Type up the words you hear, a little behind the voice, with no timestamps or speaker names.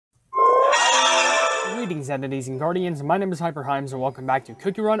Greetings, entities and guardians. My name is HyperHimes, and welcome back to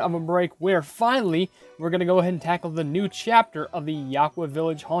Cookie Run OvenBreak, where finally we're going to go ahead and tackle the new chapter of the Yakgwa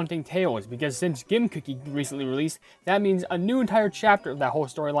Village Haunting Tales. Because since Gim Cookie recently released, that means a new entire chapter of that whole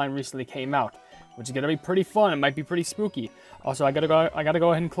storyline recently came out, which is going to be pretty fun. It might be pretty spooky. Also, I gotta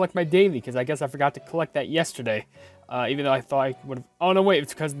go ahead and collect my daily, because I guess I forgot to collect that yesterday. Even though I thought I would have. Oh no, wait!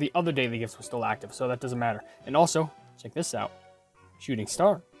 It's because the other daily gifts were still active, so that doesn't matter. And also, check this out: shooting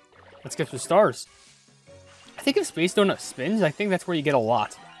star. Let's get the stars. I think if Space Donut spins, I think that's where you get a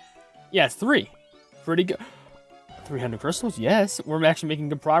lot. Yeah, it's 3. Pretty good. 300 crystals? Yes, we're actually making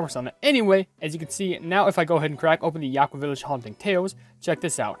good progress on it. Anyway, as you can see, now if I go ahead and crack open the Yakgwa Village Haunting Tales, check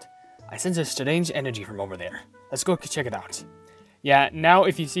this out. I sense a strange energy from over there. Let's go check it out. Yeah, now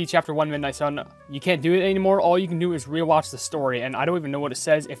if you see Chapter 1 Midnight Sun, you can't do it anymore. All you can do is rewatch the story, and I don't even know what it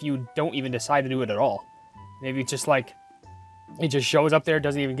says if you don't even decide to do it at all. Maybe it's just like... it just shows up there,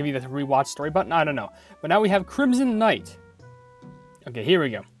 doesn't even give you the rewatch story button. I don't know. But now we have Crimson Night. Okay, here we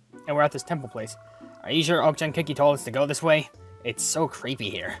go. And we're at this temple place. Are you sure Okchun Kiki told us to go this way? It's so creepy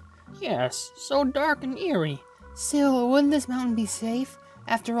here. Yes, so dark and eerie. Still, wouldn't this mountain be safe?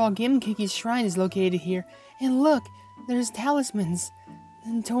 After all, Gim Kiki's shrine is located here. And look, there's talismans.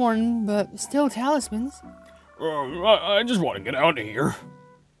 And torn, but still talismans. I just want to get out of here.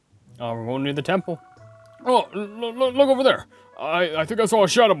 We're going near the temple. Oh, look over there. I think I saw a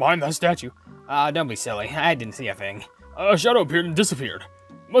shadow behind that statue. Don't be silly. I didn't see a thing. A shadow appeared and disappeared.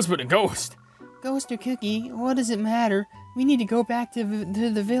 Must have been a ghost. Ghost or Cookie, what does it matter? We need to go back to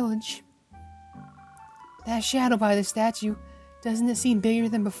the village. That shadow by the statue, doesn't it seem bigger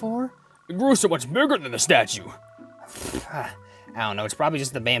than before? It grew so much bigger than the statue. I don't know, it's probably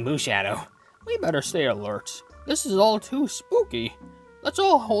just the bamboo shadow. We better stay alert. This is all too spooky. Let's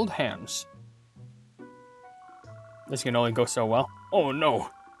all hold hands. This can only go so well. Oh no,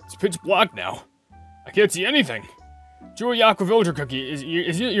 it's pitch black now. I can't see anything. Chewy Yakgwa Villager Cookie,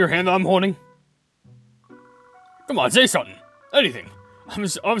 is it your hand that I'm holding? Come on, say something. Anything. I'm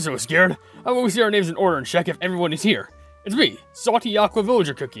so scared. I want to see our names in order and check if everyone is here. It's me, Salty Yakgwa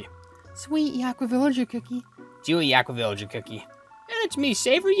Villager Cookie. Sweet Yakgwa Villager Cookie. Chewy Yakgwa Villager Cookie. And it's me,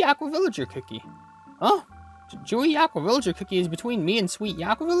 Savory Yakgwa Villager Cookie. Huh? Chewy Yakgwa Villager Cookie is between me and Sweet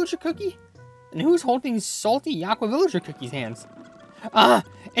Yakgwa Villager Cookie? And who's holding Salty Yakgwa Villager Cookie's hands?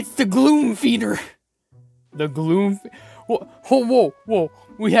 It's the Gloomfeeder. The Whoa.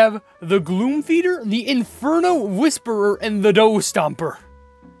 We have the Gloomfeeder, the Inferno Whisperer, and the Dough Stomper.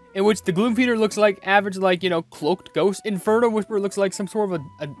 In which the Gloomfeeder looks like average, like, you know, cloaked ghost. Inferno Whisperer looks like some sort of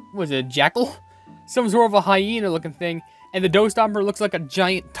a jackal? Some sort of a hyena looking thing. And the Dough Stomper looks like a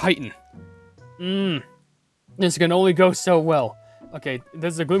giant titan. This can only go so well. Okay,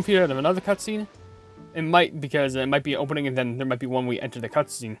 there's a Gloomfeeder out of another cutscene. It might, because it might be opening, and then there might be one we enter the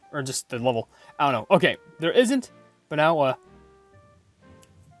cutscene, or just the level. I don't know. Okay, there isn't, but now,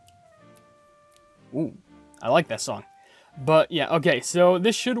 ooh, I like that song. But yeah, okay, so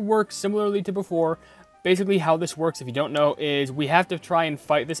this should work similarly to before. Basically, how this works, if you don't know, is we have to try and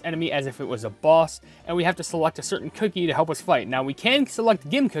fight this enemy as if it was a boss, and we have to select a certain cookie to help us fight. Now, we can select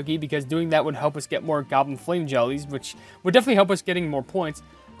Gim Cookie, because doing that would help us get more Goblin Flame Jellies, which would definitely help us getting more points,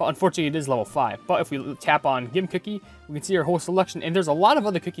 but unfortunately, it is level 5. But if we tap on Gim Cookie, we can see our whole selection, and there's a lot of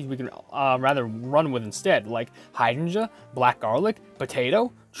other cookies we can rather run with instead, like Hydrangea, Black Garlic,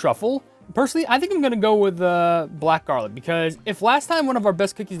 Potato, Truffle. Personally, I think I'm going to go with Black Garlic, because if last time one of our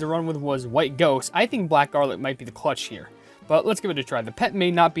best cookies to run with was White Ghost, I think Black Garlic might be the clutch here. But let's give it a try. The pet may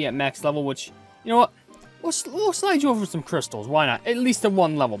not be at max level, which, you know what, we'll slide you over some crystals. Why not? At least to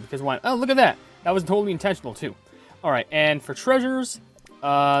 1 level, because why not? Oh, look at that. That was totally intentional, too. Alright, and for treasures,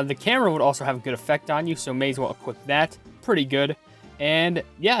 the camera would also have a good effect on you, so may as well equip that. Pretty good. And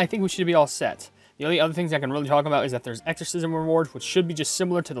yeah, I think we should be all set. The only other things I can really talk about is that there's exorcism rewards, which should be just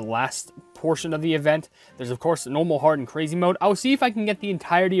similar to the last portion of the event. There's, of course, normal, hard, and crazy mode. I'll see if I can get the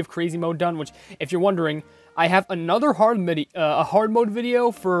entirety of crazy mode done, which, if you're wondering, I have another hard mode video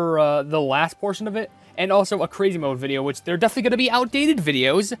for the last portion of it, and also a crazy mode video, which they're definitely going to be outdated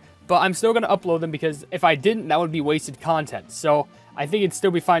videos, but I'm still going to upload them, because if I didn't, that would be wasted content. So I think it'd still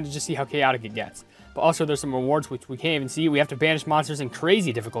be fine to just see how chaotic it gets. But also, there's some rewards which we can't even see. We have to banish monsters in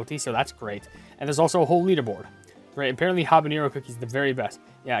crazy difficulty, so that's great. And there's also a whole leaderboard. Great. Apparently, Habanero Cookie's the very best.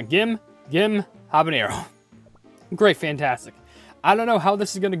 Yeah, Gim, Habanero. Great, fantastic. I don't know how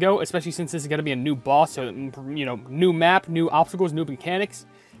this is going to go, especially since this is going to be a new boss. So, you know, new map, new obstacles, new mechanics.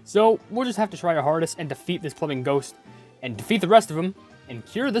 So, we'll just have to try our hardest and defeat this plumbing ghost. And defeat the rest of them. And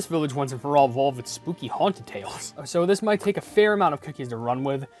cure this village once and for all of all of its spooky haunted tales. So this might take a fair amount of cookies to run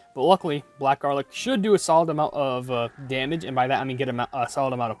with, but luckily, Black Garlic should do a solid amount of damage, and by that I mean get a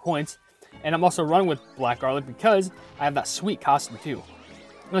solid amount of points. And I'm also running with black garlic because I have that sweet costume too.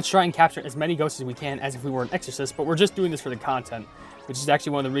 Let's try and capture as many ghosts as we can as if we were an exorcist, but we're just doing this for the content, which is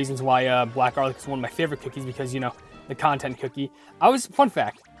actually one of the reasons why black garlic is one of my favorite cookies, because, you know, the content cookie. Fun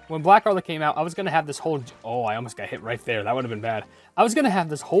fact, when black garlic came out, I was going to have this whole, oh, I almost got hit right there. That would have been bad. I was going to have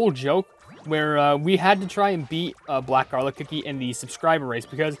this whole joke where we had to try and beat black garlic cookie in the subscriber race,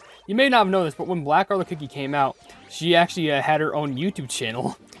 because you may not have known this, but when black garlic cookie came out, she actually had her own YouTube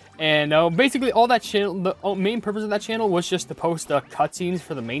channel. And basically all that channel, the main purpose of that channel was just to post cutscenes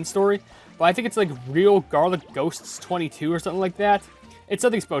for the main story. But I think it's like Real Garlic Ghosts 22 or something like that. It's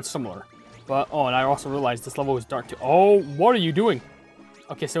something about similar. But, oh, and I also realized this level was dark too. Oh, what are you doing?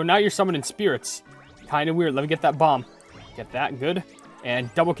 Okay, so now you're summoning spirits. Kind of weird. Let me get that bomb. Get that, good.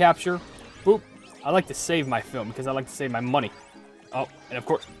 And double capture. Boop. I like to save my film because I like to save my money. Oh, and of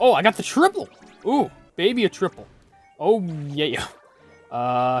course, oh, I got the triple. Ooh, baby a triple. Oh, yeah.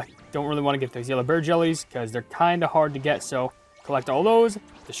 Don't really want to get those yellow bear jellies because they're kind of hard to get, so collect all those.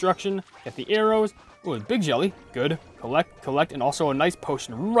 Destruction, get the arrows. Ooh, big jelly, good. Collect, and also a nice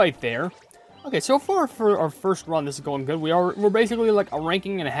potion right there. Okay, so far for our first run, this is going good. We're basically like a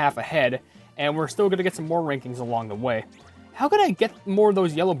ranking and a half ahead, and we're still gonna get some more rankings along the way. How could I get more of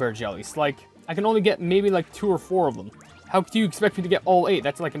those yellow bear jellies? Like, I can only get maybe like 2 or 4 of them. How do you expect me to get all 8?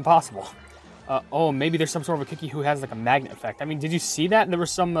 That's like impossible. Oh, maybe there's some sort of a cookie who has like a magnet effect. I mean, did you see that? There were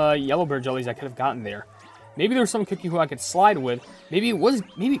some yellow bear jellies I could have gotten there. Maybe there was some cookie who I could slide with. Maybe it would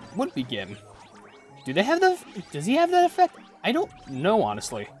be Gim. Does he have that effect? I don't know,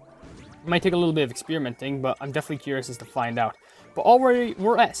 honestly. It might take a little bit of experimenting, but I'm definitely curious as to find out. But already,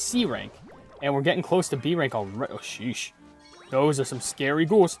 we're at C rank, and we're getting close to B rank already. Oh, sheesh. Those are some scary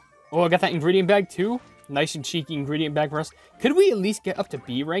ghouls. Oh, I got that ingredient bag too. Nice and cheeky ingredient bag for us. Could we at least get up to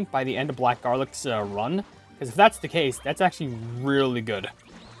B rank by the end of Black Garlic's run? Because if that's the case, that's actually really good.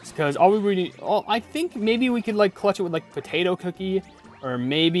 Because all we really, I think maybe we could like clutch it with like potato cookie, or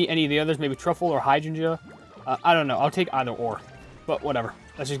maybe any of the others, maybe truffle or hydrangea. I don't know. I'll take either or, but whatever.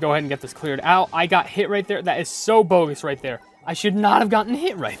 Let's just go ahead and get this cleared out. I got hit right there. That is so bogus right there. I should not have gotten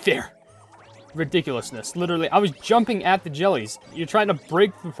hit right there. Ridiculousness. Literally, I was jumping at the jellies. You're trying to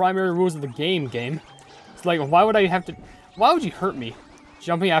break the primary rules of the game. It's like, why would you hurt me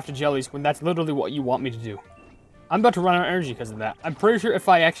jumping after jellies when that's literally what you want me to do? I'm about to run out of energy because of that. I'm pretty sure if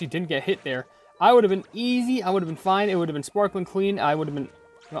I actually didn't get hit there, I would have been easy. I would have been fine. It would have been sparkling clean. I would have been...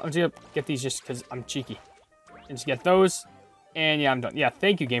 I'm just going to get these just because I'm cheeky. And just get those. And yeah, I'm done. Yeah,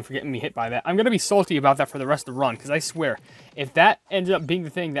 thank you, game, for getting me hit by that. I'm going to be salty about that for the rest of the run, because I swear, if that ends up being the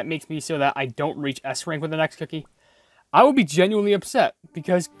thing that makes me so that I don't reach S rank with the next cookie, I will be genuinely upset,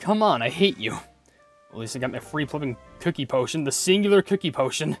 because, come on, I hate you. At least I got my free flipping cookie potion, the singular cookie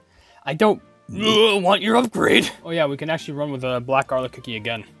potion. I don't want your upgrade. Oh yeah, we can actually run with a black garlic cookie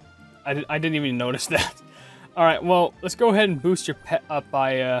again. I didn't even notice that. Alright, well, let's go ahead and boost your pet up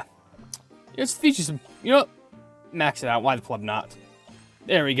by, let's feature some, you know what? Max it out. Why the flub not?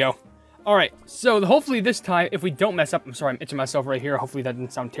 There we go. Alright, so hopefully this time, if we don't mess up, I'm sorry, I'm itching myself right here. Hopefully that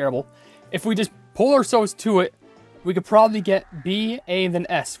didn't sound terrible. If we just pull ourselves to it, we could probably get B, A, and then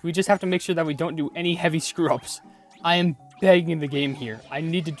S. We just have to make sure that we don't do any heavy screw-ups. I am begging the game here. I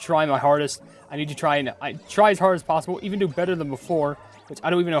need to try my hardest. I need to try as hard as possible, even do better than before, which I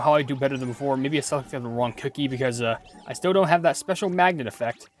don't even know how I do better than before. Maybe I selected the wrong cookie because I still don't have that special magnet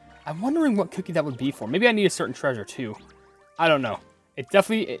effect. I'm wondering what cookie that would be for. Maybe I need a certain treasure too. I don't know. It's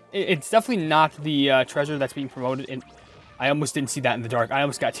definitely not the treasure that's being promoted. And I almost didn't see that in the dark. I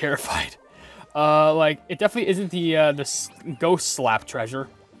almost got terrified. Like it definitely isn't the ghost slap treasure,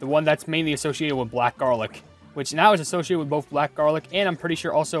 the one that's mainly associated with black garlic, which now is associated with both black garlic and I'm pretty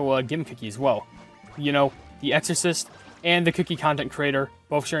sure also Gim cookie as well. You know, the exorcist and the cookie content creator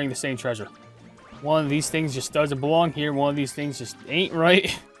both sharing the same treasure. One of these things just doesn't belong here. One of these things just ain't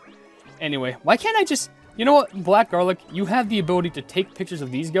right. Anyway, why can't I just... You know what, Black Garlic, you have the ability to take pictures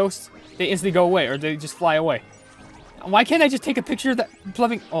of these ghosts. They instantly go away, or they just fly away. Why can't I just take a picture of that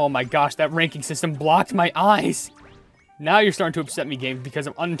flipping... Oh my gosh, that ranking system blocked my eyes. Now you're starting to upset me, game, because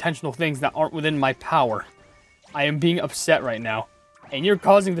of unintentional things that aren't within my power. I am being upset right now, and you're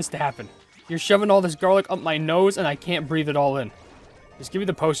causing this to happen. You're shoving all this garlic up my nose, and I can't breathe it all in. Just give me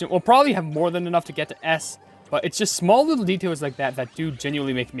the potion. We'll probably have more than enough to get to S. But it's just small little details like that that do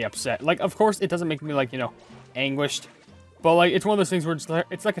genuinely make me upset. Like, of course, it doesn't make me, like, you know, anguished. But, like, it's one of those things where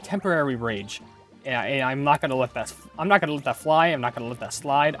it's like a temporary rage. And I'm not going to let that... I'm not going to let that fly. I'm not going to let that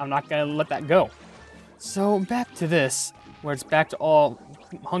slide. I'm not going to let that go. So, back to this, where it's back to all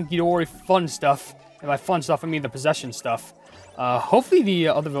hunky-dory fun stuff. And by fun stuff, I mean the possession stuff. Hopefully the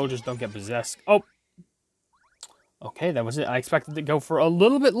other villagers don't get possessed. Oh! Okay, that was it. I expected to go for a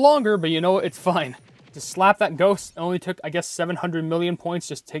little bit longer, but you know what? It's fine. Just slap that ghost. It only took, I guess, 700 million points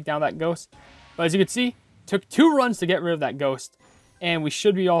just to take down that ghost. But as you can see, took 2 runs to get rid of that ghost. And we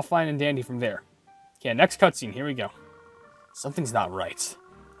should be all fine and dandy from there. Okay, next cutscene. Here we go. Something's not right.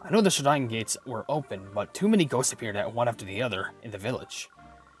 I know the shrine gates were open, but too many ghosts appeared at one after the other in the village.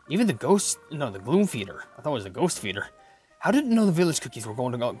 Even the ghost... No, the Gloomfeeder. I thought it was the ghost feeder. How did it know the village cookies were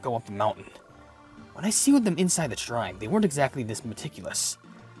going to go up the mountain? When I sealed them inside the shrine, they weren't exactly this meticulous.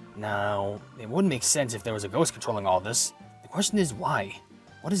 Now, it wouldn't make sense if there was a ghost controlling all this. The question is why?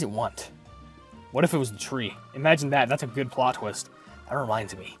 What does it want? What if it was the tree? Imagine that. That's a good plot twist. That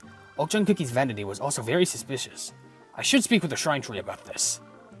reminds me. Okchun Cookie's vanity was also very suspicious. I should speak with the shrine tree about this.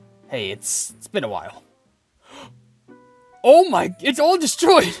 Hey, it's been a while. Oh my, it's all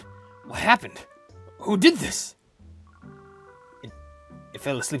destroyed! What happened? Who did this? It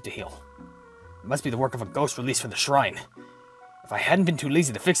fell asleep to heal. It must be the work of a ghost released from the shrine. If I hadn't been too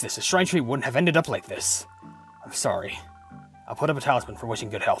lazy to fix this, the shrine tree wouldn't have ended up like this. I'm sorry. I'll put up a talisman for wishing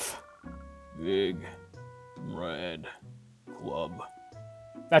good health. Big red club.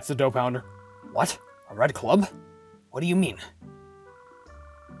 That's the dough pounder. What? A red club? What do you mean?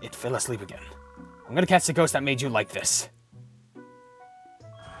 It fell asleep again. I'm gonna catch the ghost that made you like this.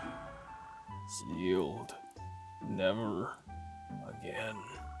 Sealed. Never again.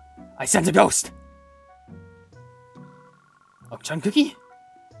 I sent a ghost! Okchun Cookie?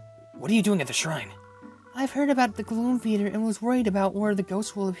 What are you doing at the shrine? I've heard about the Gloomfeeder and was worried about where the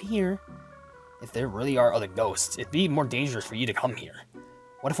ghost will appear. If there really are other ghosts, it'd be more dangerous for you to come here.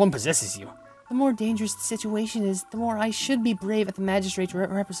 What if one possesses you? The more dangerous the situation is, the more I should be brave at the magistrate's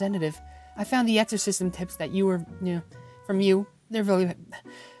representative. I found the exorcism tips that you were, from you.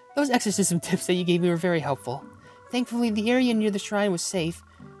 Those exorcism tips that you gave me were very helpful. Thankfully, the area near the shrine was safe.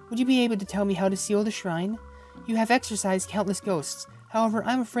 Would you be able to tell me how to seal the shrine? You have exorcised countless ghosts. However,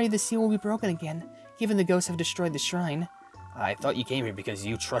 I'm afraid the seal will be broken again, given the ghosts have destroyed the shrine. I thought you came here because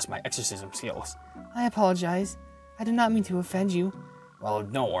you trust my exorcism skills. I apologize. I did not mean to offend you. Well,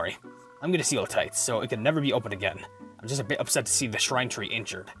 don't worry. I'm gonna seal it tight, so it can never be opened again. I'm just a bit upset to see the shrine tree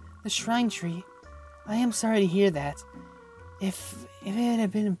injured. The shrine tree? I am sorry to hear that. If it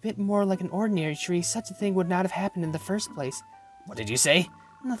had been a bit more like an ordinary tree, such a thing would not have happened in the first place. What did you say?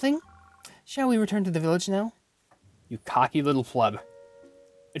 Nothing. Shall we return to the village now? You cocky little pleb.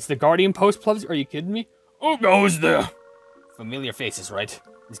 It's the Guardian Post plebs? Are you kidding me? Who goes there? Familiar faces, right?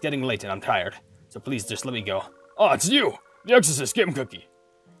 It's getting late and I'm tired, so please just let me go. Oh, it's you! The Exorcist Skim Cookie.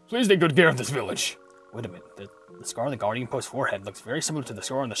 Please take good care of this village. Wait a minute. The scar on the Guardian Post forehead looks very similar to the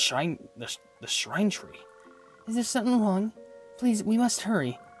scar on the shrine tree. Is there something wrong? Please, we must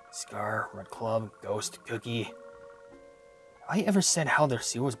hurry. Scar, red club, ghost, cookie. Have I ever said how their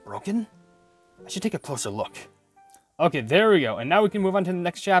seal was broken? I should take a closer look. Okay, there we go. And now we can move on to the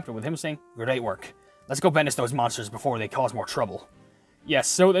next chapter with him saying, great work. Let's go banish those monsters before they cause more trouble. Yes,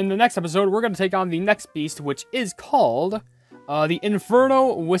 so in the next episode, we're going to take on the next beast, which is called the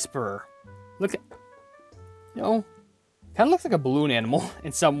Inferno Whisperer. Look at... kind of looks like a balloon animal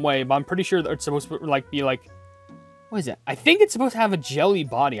in some way, but I'm pretty sure that it's supposed to be like... What is it? I think it's supposed to have a jelly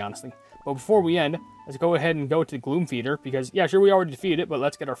body, honestly. But before we end, let's go ahead and go to the Gloomfeeder, because, yeah, sure, we already defeated it, but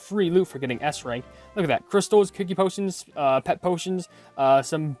let's get our free loot for getting S rank. Look at that. Crystals, cookie potions, pet potions,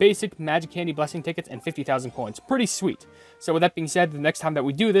 some basic magic candy blessing tickets, and 50,000 coins. Pretty sweet. So with that being said, the next time that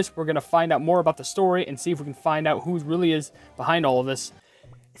we do this, we're going to find out more about the story and see if we can find out who really is behind all of this.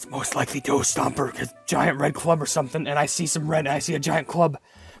 It's most likely Dough Stomper, because giant red club or something, and I see some red, and I see a giant club.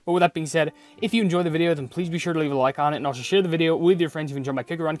 But with that being said, if you enjoy the video, then please be sure to leave a like on it, and also share the video with your friends if you enjoy my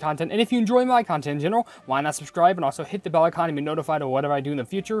kick-around content. And if you enjoy my content in general, why not subscribe and also hit the bell icon to be notified of whatever I do in the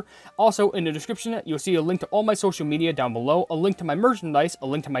future. Also, in the description, you'll see a link to all my social media down below, a link to my merchandise, a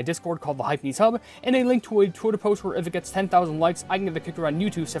link to my Discord called the Hypenese Hub, and a link to a Twitter post where if it gets 10,000 likes, I can get the kick-around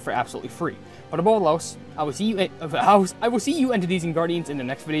YouTube set for absolutely free. But above all else, I will see you entities and guardians in the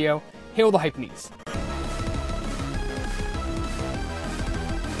next video. Hail the Hypenese.